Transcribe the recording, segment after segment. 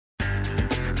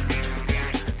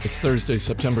It's Thursday,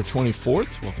 September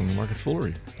 24th. Welcome to Market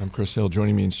Foolery. I'm Chris Hill.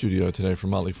 Joining me in studio today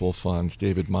from Motley Fool Funds,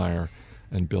 David Meyer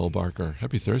and Bill Barker.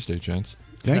 Happy Thursday, gents.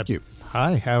 Thank you.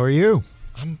 Hi, how are you?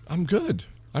 I'm good.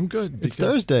 I'm good. It's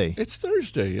Thursday. It's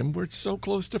Thursday, and we're so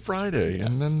close to Friday.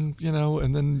 Yes. And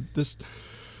then, this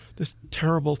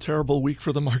terrible, terrible week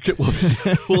for the market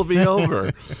will be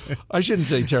over. I shouldn't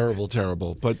say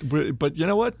terrible, but you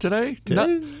know what? Today?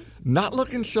 Not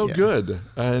looking so good.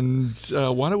 And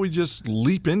why don't we just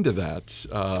leap into that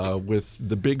with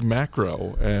the big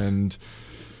macro? And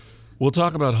we'll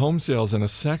talk about home sales in a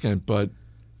second, but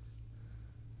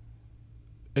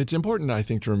it's important, I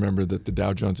think, to remember that the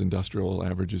Dow Jones Industrial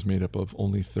Average is made up of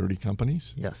only 30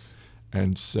 companies. Yes.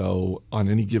 And so on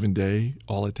any given day,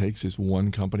 all it takes is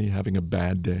one company having a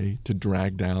bad day to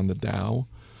drag down the Dow.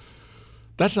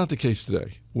 That's not the case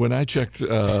today. When I checked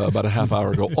about a half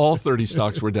hour ago, all 30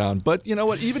 stocks were down. But you know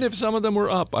what? Even if some of them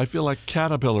were up, I feel like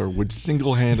Caterpillar would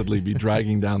single-handedly be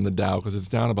dragging down the Dow because it's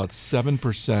down about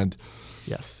 7%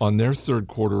 on their third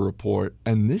quarter report.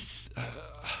 And this,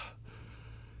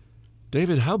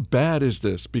 David, how bad is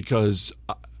this? Because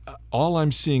all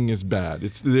I'm seeing is bad.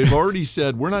 They've already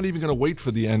said, we're not even going to wait for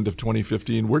the end of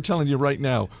 2015. We're telling you right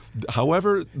now,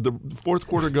 however the fourth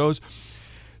quarter goes,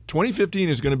 2015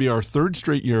 is going to be our third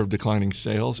straight year of declining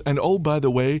sales. And oh, by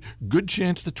the way, good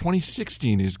chance that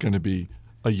 2016 is going to be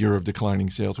a year of declining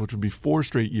sales, which would be 4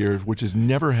 straight years, which has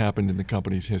never happened in the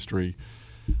company's history.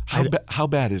 How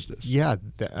bad is this? Yeah,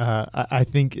 I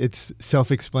think it's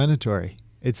self-explanatory.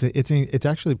 It's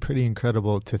actually pretty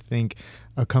incredible to think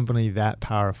a company that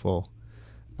powerful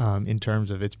in terms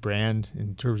of its brand,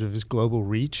 in terms of its global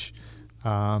reach,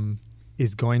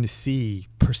 is going to see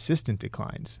persistent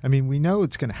declines. I mean, we know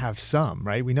it's going to have some,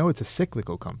 right? We know it's a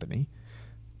cyclical company,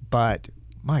 but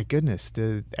my goodness,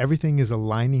 everything is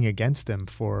aligning against them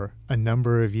for a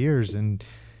number of years. And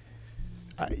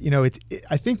I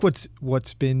think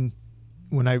what's been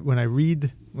when I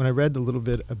read a little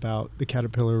bit about the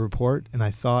Caterpillar report, and I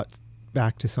thought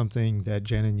back to something that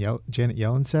Janet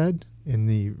Yellen said in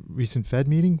the recent Fed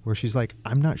meeting, where she's like,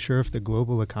 I'm not sure if the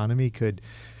global economy could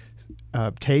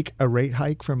take a rate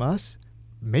hike from us.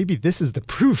 Maybe this is the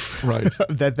proof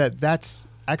that's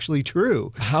actually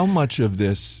true. How much of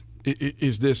this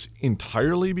is this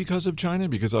entirely because of China?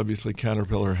 Because obviously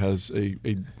Caterpillar has a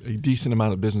decent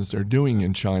amount of business they're doing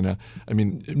in China. I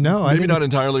mean, maybe not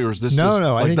entirely, or is this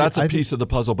I think that's a piece of the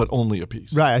puzzle, but only a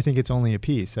piece? Right. I think it's only a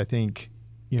piece. I think,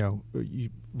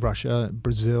 Russia,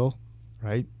 Brazil,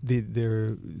 right?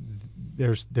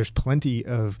 There's plenty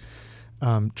of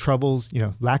troubles,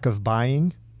 lack of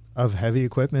buying of heavy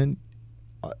equipment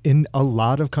in a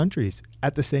lot of countries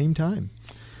at the same time.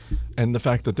 And the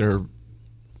fact that they're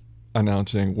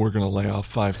announcing we're going to lay off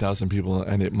 5,000 people,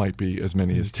 and it might be as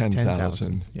many as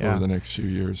 10,000 over the next few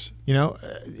years.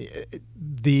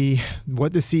 What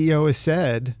the CEO has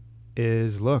said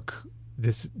is, look,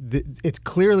 it's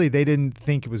clearly they didn't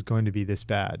think it was going to be this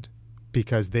bad,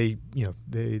 because this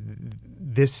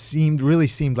really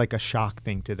seemed like a shock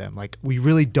thing to them. Like, we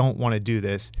really don't want to do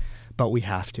this, but we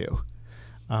have to.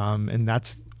 And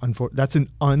that's an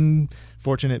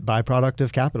unfortunate byproduct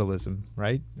of capitalism,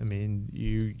 right? I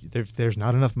mean, there's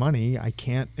not enough money. I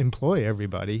can't employ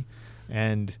everybody.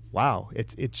 And wow,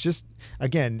 it's just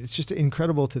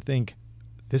incredible to think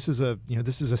this is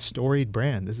a storied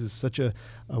brand. This is such a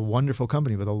wonderful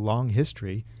company with a long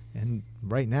history. And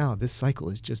right now, this cycle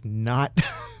is just not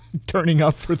turning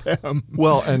up for them.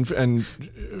 Well, and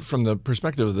from the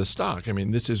perspective of the stock, I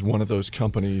mean, this is one of those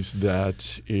companies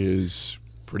that is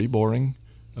pretty boring,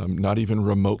 not even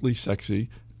remotely sexy,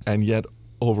 and yet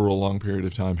over a long period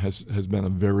of time has been a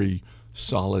very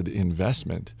solid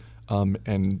investment.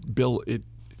 And Bill,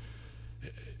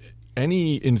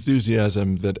 any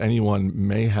enthusiasm that anyone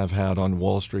may have had on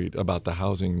Wall Street about the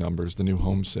housing numbers, the new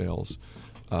home sales,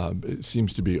 it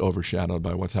seems to be overshadowed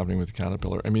by what's happening with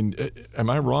Caterpillar. I mean, am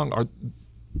I wrong?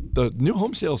 The new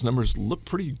home sales numbers look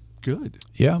pretty good?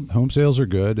 Yeah, home sales are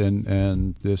good,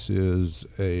 and this is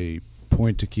a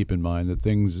point to keep in mind that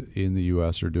things in the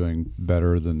U.S. are doing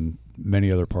better than many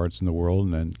other parts in the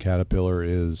world, and Caterpillar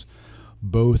is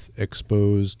both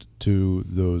exposed to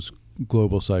those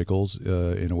global cycles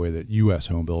in a way that U.S.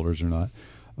 home builders are not.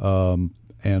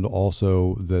 And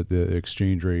also that the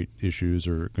exchange rate issues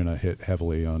are going to hit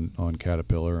heavily on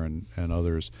Caterpillar and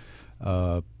others.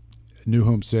 New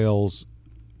home sales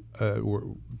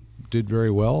did very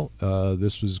well.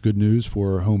 This was good news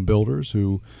for home builders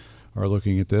who are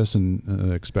looking at this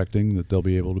and expecting that they'll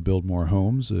be able to build more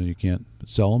homes. You can't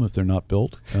sell them if they're not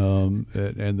built. And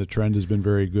the trend has been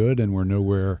very good, and we're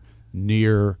nowhere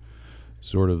near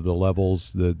sort of the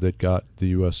levels that got the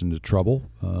U.S. into trouble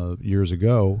years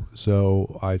ago.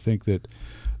 So I think that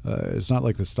it's not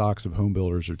like the stocks of home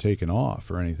builders are taking off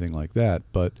or anything like that,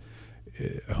 but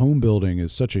home building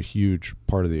is such a huge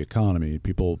part of the economy.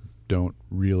 People don't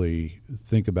really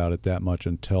think about it that much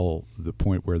until the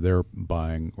point where they're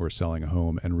buying or selling a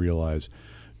home and realize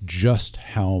just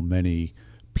how many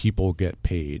people get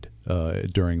paid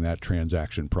during that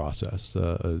transaction process,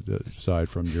 aside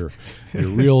from your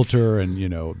realtor and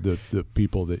the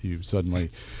people that you suddenly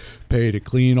pay to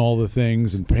clean all the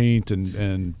things and paint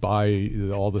and buy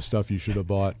all the stuff you should have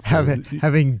bought.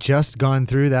 Having just gone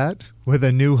through that with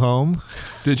a new home.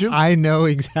 Did you? I know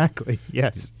exactly.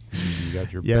 Yes. You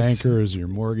got your bankers, your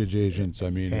mortgage agents. I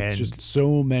mean, it's just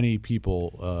so many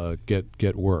people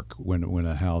get work when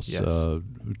a house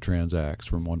transacts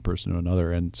from one person to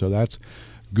another, and so that's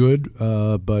good.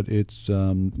 But it's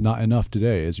not enough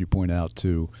today, as you point out,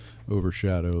 to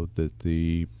overshadow that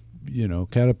the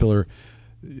Caterpillar.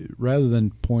 Rather than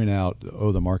point out,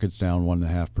 the market's down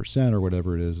 1.5% or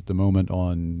whatever it is at the moment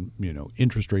on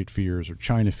interest rate fears or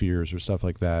China fears or stuff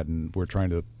like that, and we're trying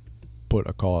to put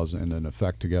a cause and an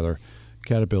effect together.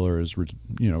 Caterpillar has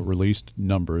released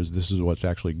numbers. This is what's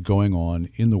actually going on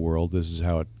in the world. This is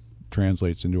how it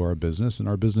translates into our business, and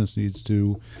our business needs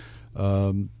to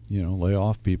lay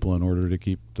off people in order to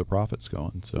keep the profits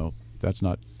going. So that's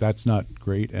not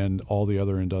great, and all the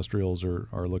other industrials are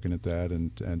looking at that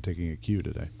and taking a cue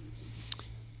today.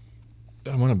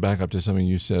 I want to back up to something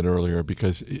you said earlier,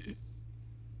 because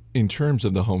in terms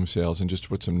of the home sales, and just to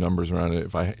put some numbers around it,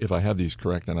 if I have these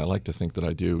correct, and I like to think that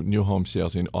I do, new home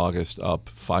sales in August up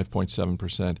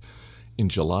 5.7%, in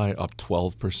July up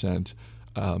 12%.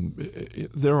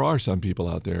 There are some people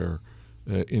out there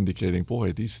indicating,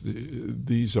 boy,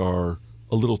 these are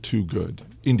a little too good,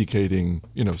 indicating,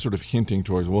 sort of hinting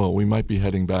towards, well, we might be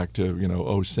heading back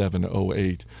to 07,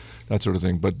 08, that sort of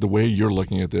thing. But the way you're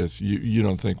looking at this, you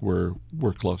don't think we're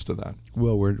close to that?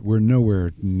 Well, we're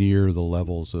nowhere near the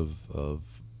levels of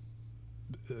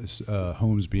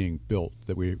homes being built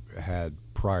that we had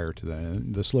prior to that.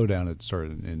 And the slowdown had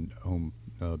started in home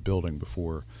building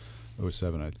before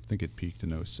 07. I think it peaked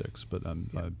in 06. But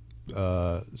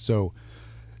I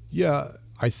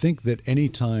think that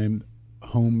anytime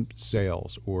home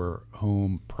sales or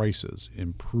home prices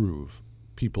improve,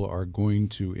 people are going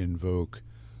to invoke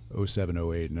 07,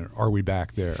 08, and are we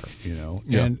back there?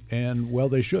 And well,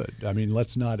 they should. I mean,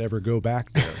 let's not ever go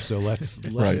back there. So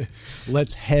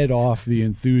let's head off the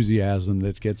enthusiasm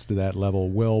that gets to that level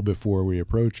well before we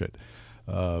approach it.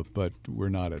 But we're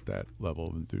not at that level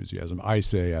of enthusiasm, I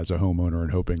say, as a homeowner,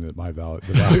 and hoping that the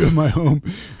value of my home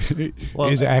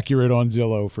is accurate on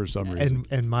Zillow for some reason.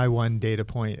 And my one data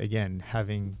point, again,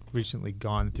 having recently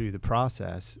gone through the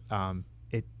process,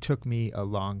 it took me a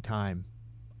long time,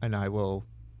 and I will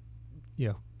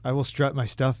strut my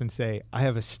stuff and say I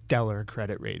have a stellar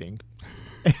credit rating.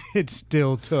 It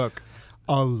still took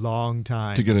a long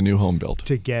time to get a new home built.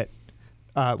 To get.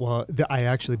 I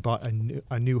actually bought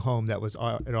a new home that was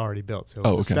already built, so it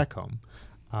was a spec home.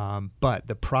 But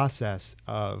the process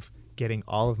of getting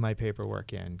all of my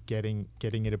paperwork in, getting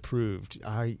it approved,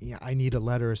 I need a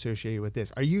letter associated with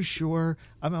this. Are you sure?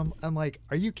 I'm like,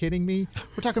 are you kidding me?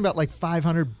 We're talking about like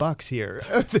 $500 here.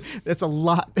 That's a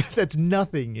lot. That's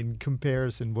nothing in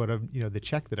comparison what the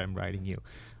check that I'm writing you.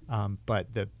 But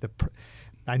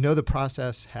I know the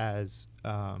process has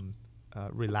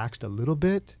relaxed a little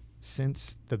bit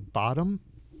since the bottom,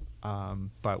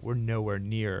 but we're nowhere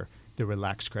near the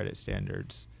relaxed credit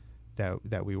standards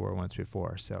that we were once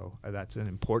before. So that's an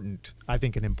important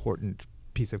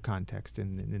piece of context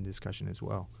in discussion as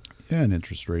well. Yeah, and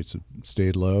interest rates have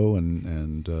stayed low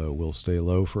and will stay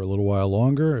low for a little while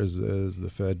longer as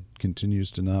the Fed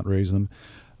continues to not raise them,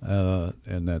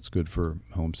 and that's good for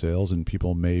home sales, and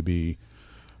people may be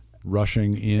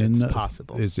rushing in. It's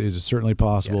possible. It is certainly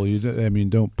possible. Yes.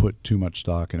 Don't put too much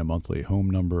stock in a monthly home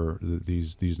number.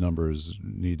 These numbers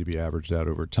need to be averaged out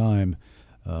over time,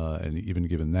 and even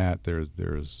given that,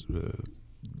 there's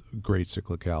great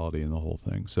cyclicality in the whole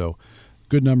thing. So,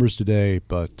 good numbers today,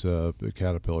 but the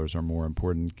Caterpillars are more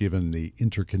important given the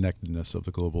interconnectedness of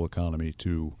the global economy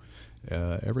to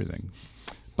everything.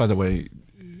 By the way,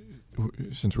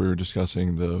 since we were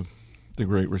discussing the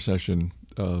Great Recession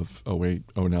of 08,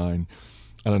 09,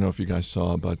 I don't know if you guys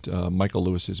saw, but Michael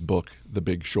Lewis's book, The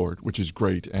Big Short, which is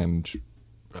great, and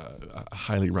I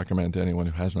highly recommend to anyone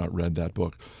who has not read that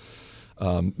book.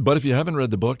 But if you haven't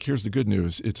read the book, here's the good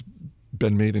news. It's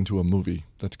been made into a movie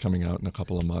that's coming out in a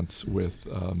couple of months with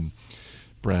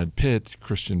Brad Pitt,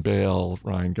 Christian Bale,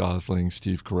 Ryan Gosling,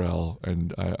 Steve Carell,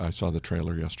 and I saw the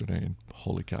trailer yesterday, and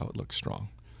holy cow, it looks strong.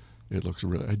 It looks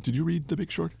really. Did you read The Big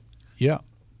Short? Yeah,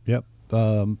 yep.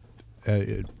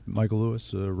 Michael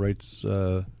Lewis writes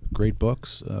great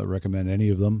books. Recommend any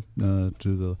of them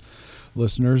to the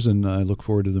listeners, and I look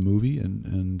forward to the movie.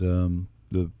 And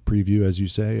the preview, as you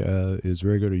say, is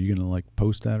very good. Are you going to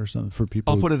post that or something for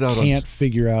people? I'll put it out. Who can't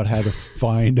figure out how to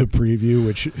find a preview,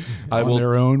 which on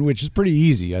their own, which is pretty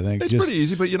easy. I think it's pretty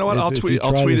easy. But you know what? I'll tweet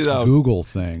this it out. Google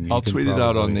thing. I'll tweet it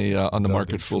out on the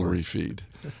Market Foolery feed.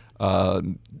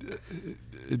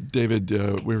 David,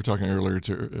 we were talking earlier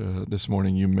this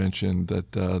morning. You mentioned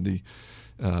that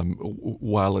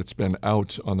while it's been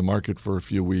out on the market for a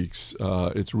few weeks,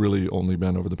 it's really only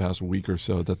been over the past week or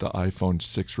so that the iPhone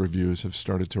 6 reviews have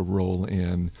started to roll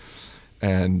in.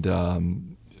 And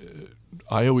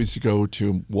I always go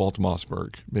to Walt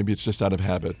Mossberg. Maybe it's just out of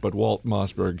habit, but Walt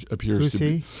Mossberg appears Who's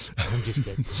he? I'm just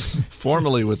kidding.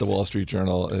 Formerly with the Wall Street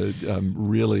Journal,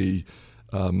 really,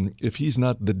 if he's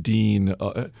not the dean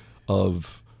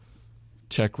of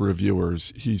tech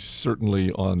reviewers, he's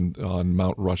certainly on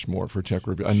Mount Rushmore for tech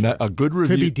review. Sure. A good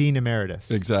review could be Dean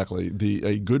Emeritus. Exactly.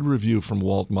 A good review from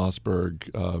Walt Mossberg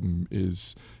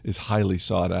is highly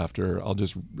sought after. I'll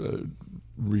just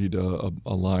read a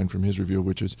line from his review,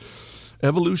 which is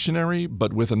evolutionary,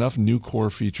 but with enough new core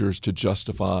features to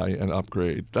justify an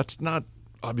upgrade. That's not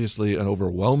obviously an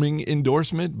overwhelming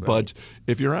endorsement, right. But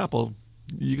if you're Apple,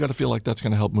 you got to feel like that's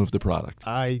going to help move the product.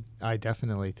 I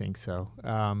definitely think so.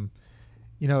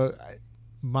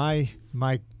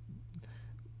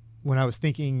 When I was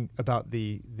thinking about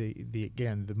the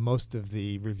most of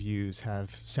the reviews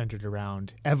have centered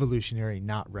around evolutionary,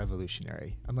 not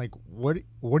revolutionary. I'm like, what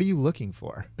are you looking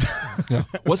for? Yeah.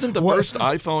 Wasn't the first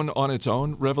iPhone on its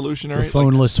own revolutionary? The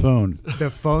phoneless phone. The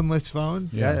phoneless phone?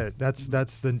 Yeah.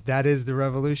 That is the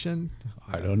revolution.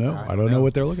 I don't know. I don't know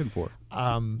what they're looking for.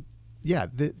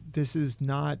 This is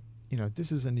not.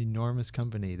 This is an enormous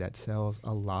company that sells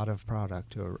a lot of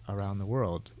product around the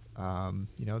world.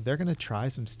 They're going to try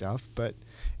some stuff, but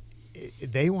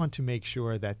they want to make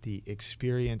sure that the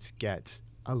experience gets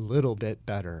a little bit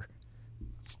better.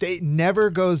 Never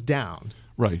goes down.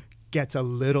 Right. Gets a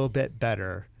little bit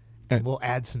better, and we'll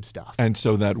add some stuff. And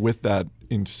so that with that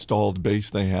installed base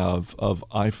they have of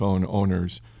iPhone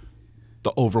owners,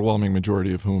 the overwhelming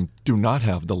majority of whom do not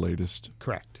have the latest.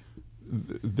 Correct.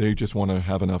 They just want to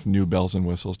have enough new bells and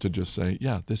whistles to just say,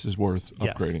 yeah, this is worth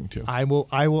upgrading to. I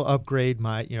will upgrade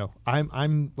my,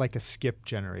 I'm like a skip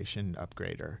generation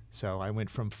upgrader. So I went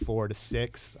from 4 to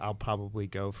 6. I'll probably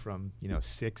go from,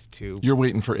 6 to. You're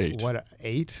waiting for 8. What,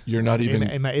 8? You're not even.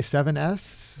 Am I a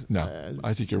 7S? No,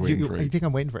 I think you're waiting for 8. You think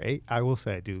I'm waiting for 8? I will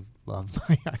say I do love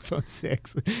my iPhone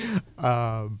 6.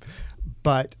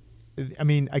 But,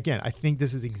 again, I think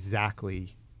this is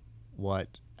exactly what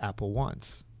Apple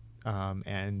wants.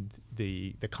 And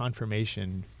the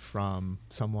confirmation from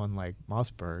someone like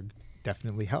Mossberg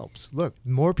definitely helps. Look,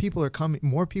 more people are coming.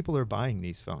 More people are buying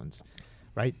these phones,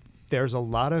 right? There's a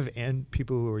lot of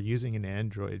people who are using an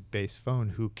Android-based phone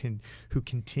who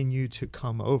continue to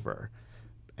come over,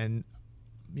 and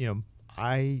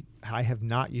I have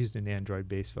not used an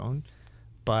Android-based phone,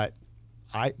 but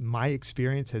my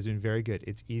experience has been very good.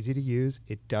 It's easy to use.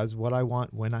 It does what I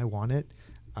want when I want it.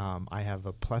 I have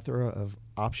a plethora of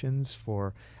options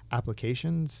for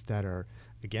applications that are,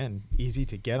 again, easy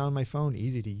to get on my phone,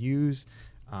 easy to use.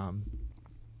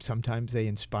 Sometimes they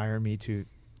inspire me to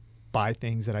buy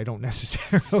things that I don't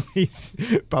necessarily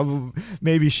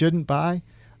maybe shouldn't buy,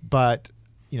 but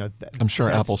I'm sure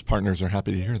Apple's partners are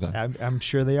happy to hear that. I'm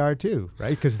sure they are too, right?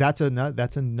 Because that's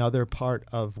another part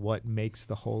of what makes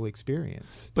the whole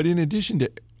experience. But in addition to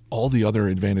all the other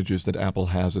advantages that Apple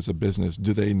has as a business,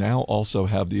 do they now also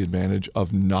have the advantage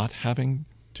of not having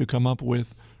to come up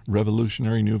with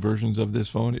revolutionary new versions of this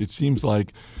phone? It seems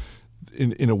like,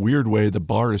 in a weird way, the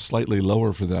bar is slightly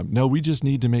lower for them. No, we just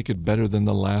need to make it better than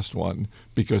the last one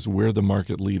because we're the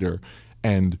market leader.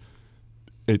 And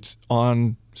it's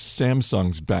on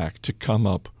Samsung's back to come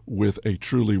up with a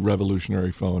truly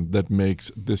revolutionary phone that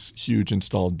makes this huge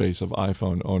installed base of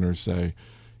iPhone owners say,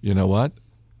 you know what?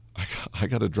 I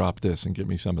got to drop this and get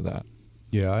me some of that.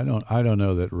 Yeah, I don't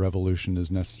know that revolution is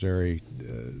necessary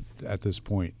at this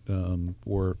point,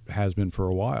 or has been for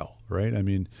a while, right?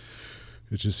 It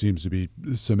just seems to be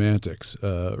semantics,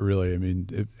 really.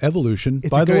 Evolution.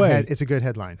 By the way, it's a good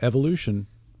headline. Evolution,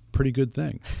 pretty good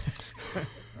thing,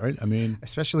 right?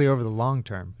 Especially over the long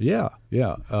term. Yeah.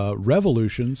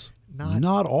 Revolutions.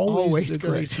 Not always a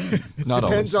great thing. It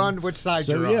depends on which side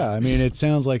you're on. Yeah, it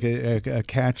sounds like a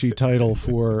catchy title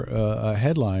for a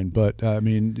headline, but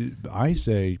I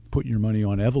say put your money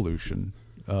on evolution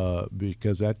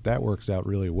because that works out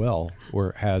really well, or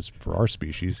it has for our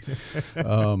species.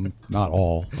 Not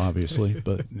all, obviously,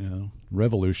 but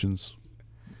revolutions.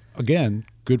 Again,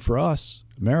 good for us,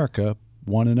 America.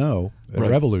 1-0 at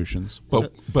Right. revolutions.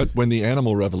 But when the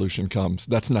animal revolution comes,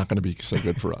 that's not going to be so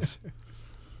good for us.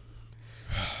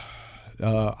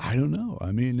 I don't know.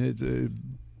 I mean, it's,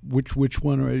 which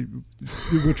one are you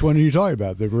talking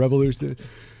about? The revolution.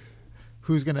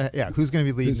 Who's gonna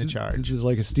be leading the charge? This is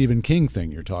like a Stephen King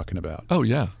thing you're talking about. Oh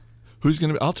yeah, who's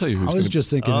going to? I'll tell you who's I going was to.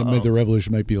 just thinking that maybe the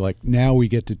revolution might be like, now we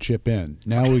get to chip in.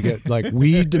 Now we get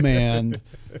we demand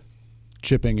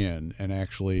chipping in and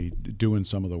actually doing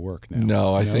some of the work now.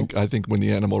 No, I think when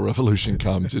the animal revolution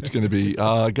comes, it's going to be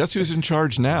guess who's in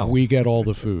charge now? We get all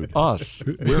the food. Us.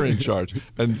 We're in charge.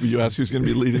 And you ask who's going to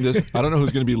be leading this? I don't know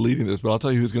who's going to be leading this, but I'll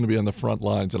tell you who's going to be on the front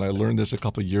lines. And I learned this a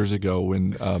couple of years ago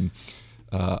when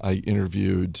I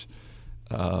interviewed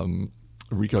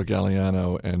Rico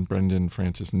Galliano and Brendan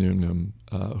Francis Newnham,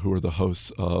 who are the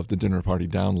hosts of the Dinner Party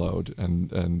Download,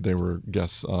 and they were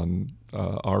guests on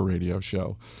our radio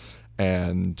show.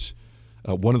 And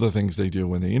one of the things they do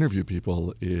when they interview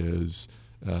people is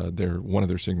one of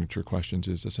their signature questions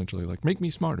is essentially like, make me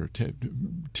smarter,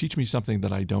 teach me something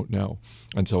that I don't know.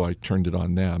 And so I turned it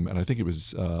on them, and I think it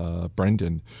was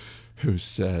Brendan who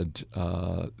said,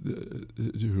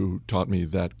 who taught me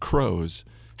that crows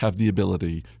have the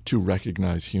ability to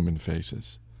recognize human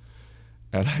faces.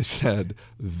 And I said,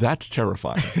 that's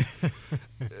terrifying.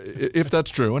 If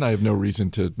that's true, and I have no reason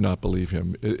to not believe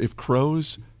him, if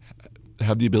crows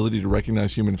have the ability to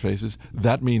recognize human faces,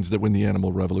 that means that when the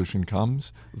animal revolution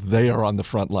comes, they are on the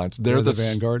front lines. They're the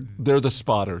vanguard? They're the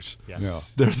spotters. Yes.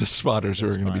 Yeah. They're the spotters who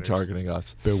are going to be targeting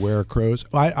us. Beware crows.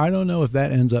 I don't know if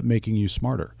that ends up making you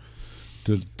smarter.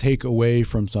 To take away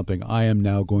from something, I am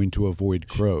now going to avoid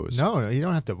crows. No, you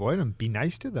don't have to avoid them. Be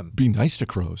nice to them. Be nice to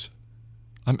crows.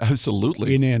 I'm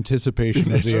absolutely In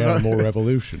anticipation of the animal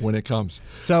revolution. when it comes.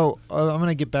 So I'm going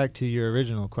to get back to your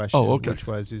original question, Oh, okay. which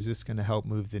was, is this going to help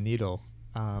move the needle?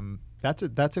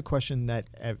 That's a question that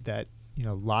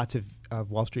lots of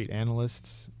Wall Street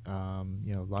analysts,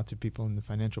 lots of people in the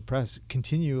financial press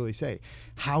continually say,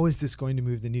 how is this going to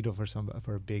move the needle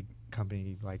for a big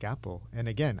company like Apple? And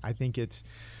again, I think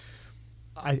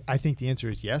I think the answer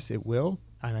is yes, it will,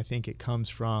 and I think it comes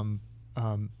from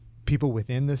people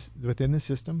within the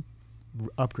system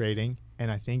upgrading,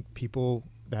 and I think people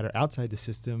that are outside the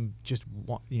system just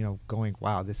going,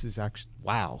 wow, this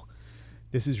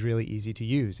is really easy to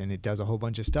use, and it does a whole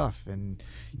bunch of stuff, and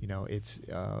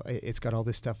it's got all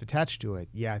this stuff attached to it.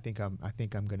 Yeah, I think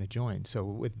I'm going to join. So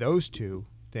with those two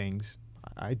things,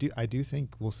 I do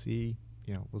think we'll see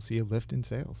a lift in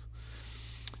sales.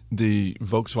 The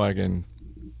Volkswagen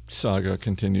saga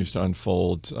continues to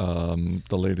unfold.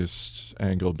 The latest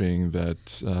angle being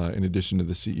that in addition to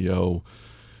the CEO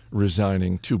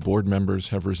resigning, 2 board members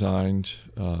have resigned.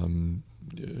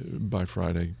 By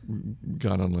Friday,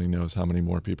 God only knows how many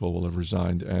more people will have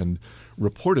resigned. And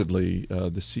reportedly,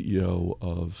 the CEO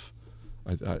of,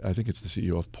 I think it's the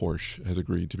CEO of Porsche, has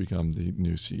agreed to become the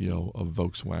new CEO of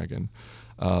Volkswagen.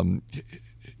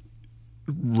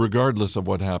 Regardless of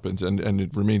what happens, and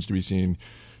it remains to be seen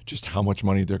just how much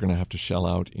money they're going to have to shell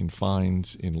out in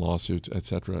fines, in lawsuits, et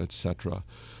cetera, et cetera.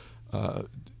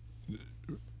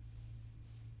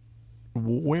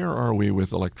 Where are we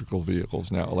with electrical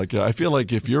vehicles now? Like, I feel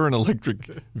like if you're an electric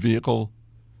vehicle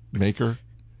maker,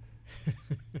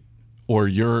 or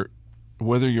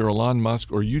whether you're Elon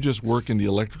Musk or you just work in the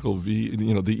electrical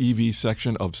the EV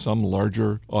section of some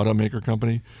larger automaker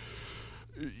company,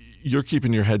 you're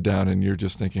keeping your head down and you're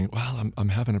just thinking, well, I'm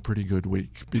having a pretty good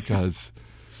week because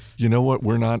you know what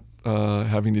we're not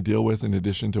having to deal with in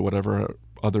addition to whatever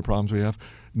other problems we have?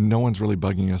 No one's really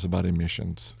bugging us about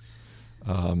emissions.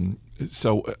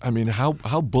 So, I mean, how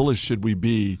bullish should we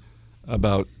be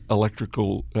about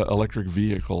electric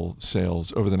vehicle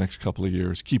sales over the next couple of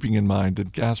years, keeping in mind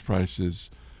that gas prices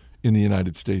in the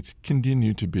United States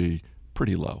continue to be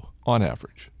pretty low on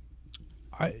average?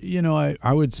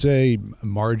 I would say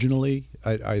marginally.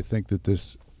 I think that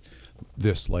this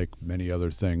like many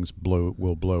other things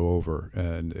will blow over,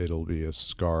 and it'll be a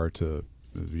scar to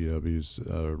VW's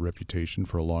reputation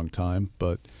for a long time.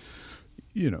 But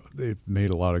they've made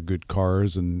a lot of good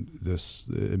cars, and this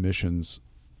emissions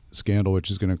scandal, which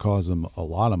is going to cause them a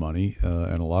lot of money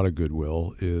and a lot of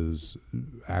goodwill,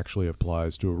 actually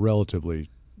applies to a relatively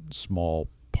small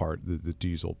part, the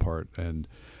diesel part. And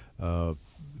the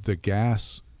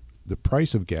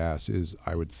price of gas is,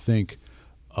 I would think,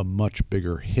 a much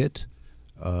bigger hit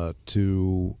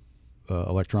to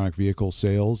electronic vehicle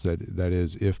sales. That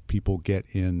is, if people get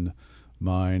in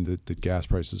mind that the gas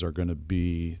prices are going to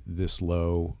be this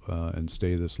low and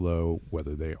stay this low,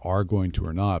 whether they are going to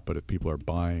or not. But if people are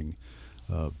buying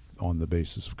on the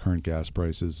basis of current gas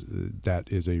prices,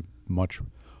 that is a much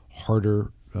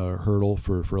harder hurdle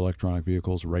for electronic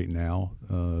vehicles right now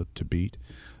to beat.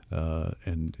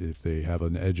 And if they have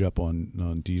an edge up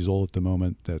on diesel at the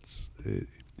moment,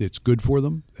 it's good for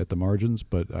them at the margins.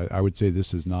 But I would say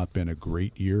this has not been a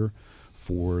great year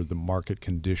for the market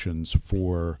conditions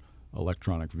for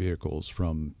electronic vehicles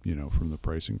from the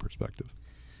pricing perspective.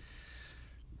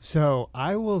 So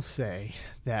I will say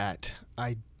that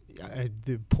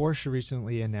the Porsche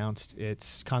recently announced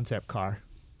its concept car.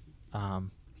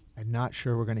 I'm not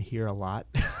sure we're going to hear a lot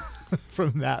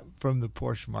from the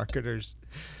Porsche marketers,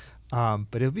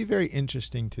 but it'll be very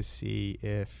interesting to see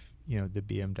if the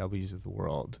BMWs of the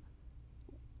world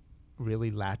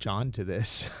really latch on to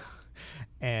this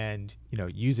and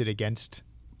use it against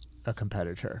a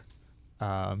competitor.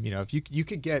 If you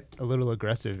could get a little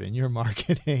aggressive in your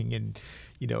marketing and,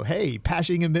 hey,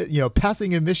 passing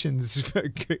emissions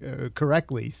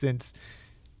correctly since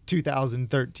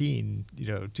 2013,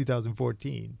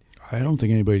 2014. I don't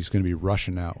think anybody's going to be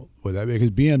rushing out with that, because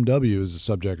BMW is the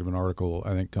subject of an article,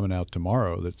 I think, coming out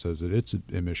tomorrow that says that its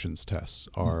emissions tests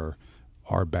are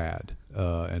bad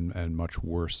and much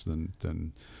worse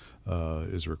than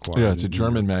is required. Yeah, it's a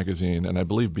German magazine, and I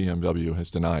believe BMW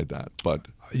has denied that. But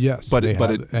yes, but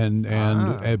where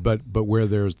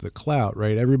there's the clout,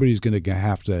 right? Everybody's going to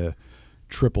have to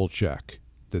triple check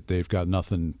that they've got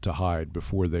nothing to hide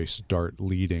before they start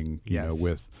leading.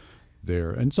 With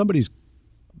their, and somebody's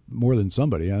more than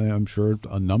somebody. I'm sure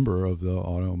a number of the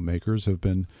automakers have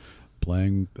been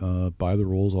playing by the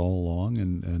rules all along,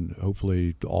 and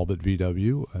hopefully all but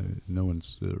VW. No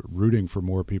one's rooting for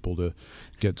more people to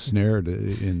get snared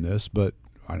in this, but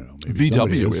I don't know. Maybe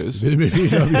VW is. If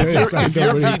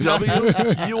you're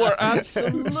VW, you are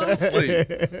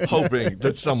absolutely hoping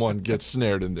that someone gets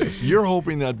snared in this. You're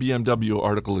hoping that BMW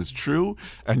article is true,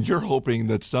 and you're hoping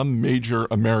that some major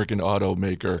American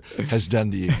automaker has done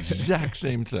the exact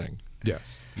same thing.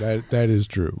 Yes. That is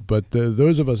true, but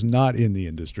those of us not in the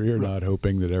industry are not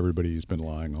hoping that everybody's been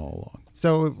lying all along.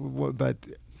 So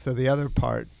the other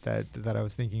part that I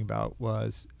was thinking about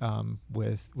was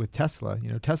with Tesla.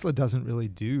 Tesla doesn't really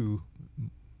do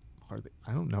hardly.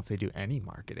 I don't know if they do any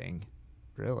marketing,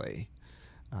 really.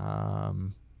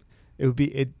 It would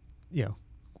be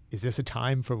is this a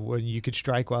time for when you could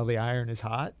strike while the iron is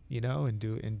hot, and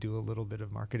do a little bit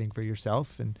of marketing for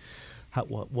yourself and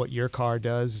what your car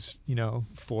does,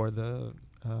 for the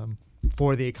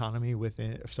economy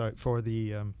for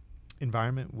the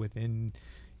environment within,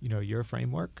 your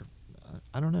framework.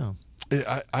 I don't know.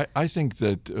 I think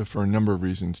that for a number of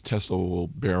reasons, Tesla will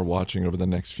bear watching over the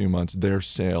next few months. Their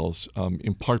sales,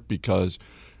 in part because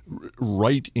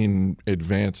right in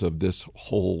advance of this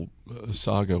whole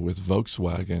saga with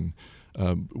Volkswagen,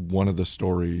 one of the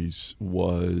stories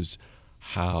was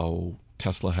how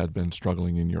Tesla had been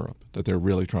struggling in Europe, that they're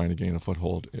really trying to gain a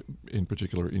foothold, in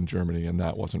particular in Germany, and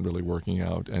that wasn't really working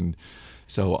out. And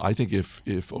so I think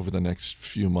if over the next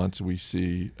few months we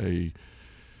see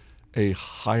a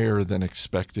higher than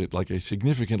expected, like a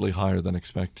significantly higher than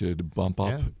expected bump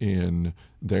up in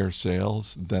their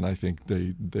sales, then I think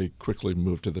they quickly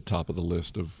move to the top of the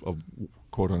list of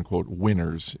quote unquote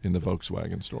winners in the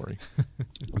Volkswagen story.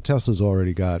 Tesla's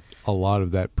already got a lot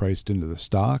of that priced into the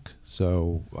stock,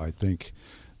 so I think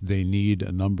they need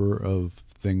a number of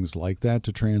things like that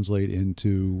to translate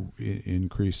into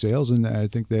increased sales, and I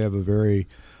think they have a very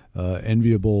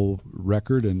enviable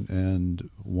record, and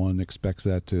one expects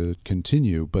that to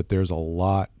continue. But there's a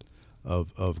lot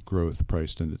of growth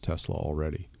priced into Tesla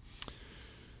already.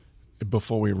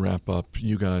 Before we wrap up,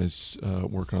 you guys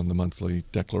work on the monthly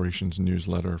Declarations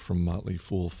newsletter from Motley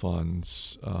Fool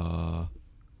Funds.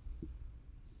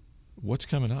 What's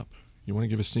coming up? You want to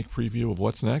give a sneak preview of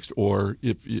what's next, or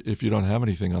if you don't have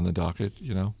anything on the docket,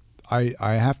 I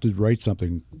have to write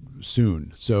something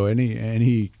soon. So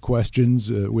any questions,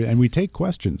 and we take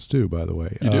questions too, by the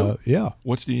way. You do? Yeah.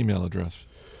 What's the email address?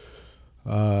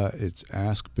 It's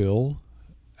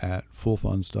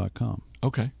askbill@foolfunds.com.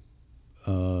 Okay.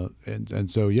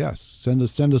 And so yes, send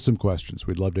us some questions.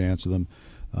 We'd love to answer them.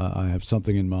 I have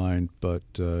something in mind, but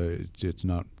it's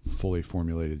not fully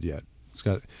formulated yet.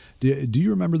 Scott, do you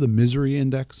remember the misery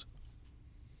index?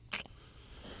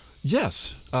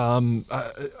 Yes, and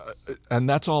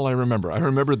that's all I remember. I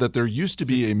remember that there used to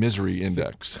be a misery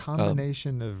index. It's a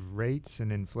combination of rates and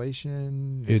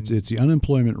inflation. It's the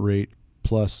unemployment rate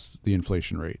plus the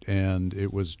inflation rate, and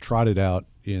it was trotted out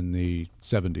in the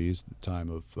 70s, the time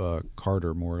of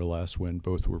Carter, more or less, when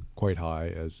both were quite high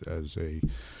as a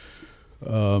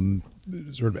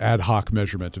sort of ad hoc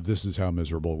measurement of this is how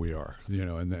miserable we are.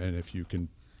 And if you can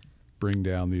bring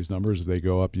down these numbers, if they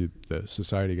go up, the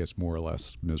society gets more or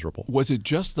less miserable. Was it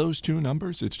just those two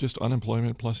numbers? It's just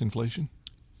unemployment plus inflation?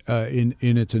 In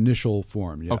its initial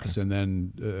form, yes. Okay. And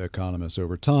then economists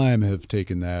over time have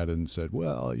taken that and said,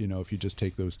 well, if you just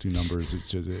take those two numbers, it's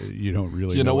just, you don't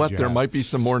really You know what? you There have. might be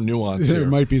some more nuance There here.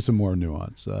 might be some more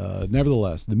nuance.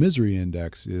 Nevertheless, the misery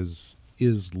index is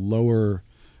lower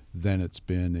than it's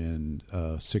been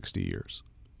in 60 years.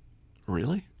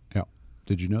 Really? Yeah.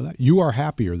 Did you know that? You are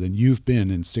happier than you've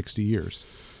been in 60 years.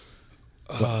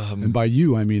 And by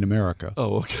you, I mean America.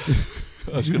 Oh, okay.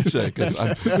 I was going to say, because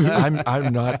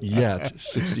I'm not yet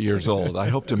 60 years old. I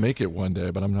hope to make it one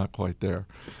day, but I'm not quite there.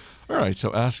 All right,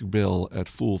 so ask Bill at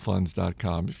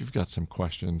foolfunds.com if you've got some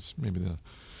questions. Maybe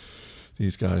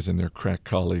these guys and their crack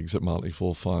colleagues at Motley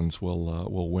Fool Funds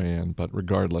will weigh in. But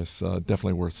regardless,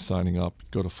 definitely worth signing up.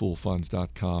 Go to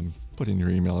foolfunds.com, put in your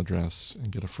email address,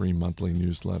 and get a free monthly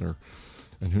newsletter.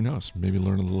 And who knows, maybe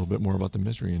learn a little bit more about the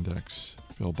Misery Index.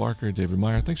 Bill Barker, David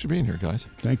Meyer, thanks for being here, guys.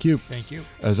 Thank you. Thank you.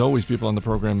 As always, people on the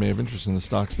program may have interest in the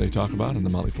stocks they talk about, and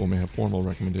the Motley Fool may have formal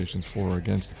recommendations for or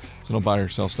against. So don't buy or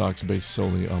sell stocks based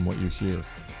solely on what you hear.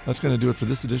 That's going to do it for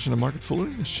this edition of Market Foolery.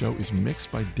 This show is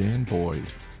mixed by Dan Boyd.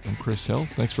 I'm Chris Hill.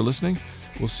 Thanks for listening.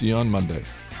 We'll see you on Monday.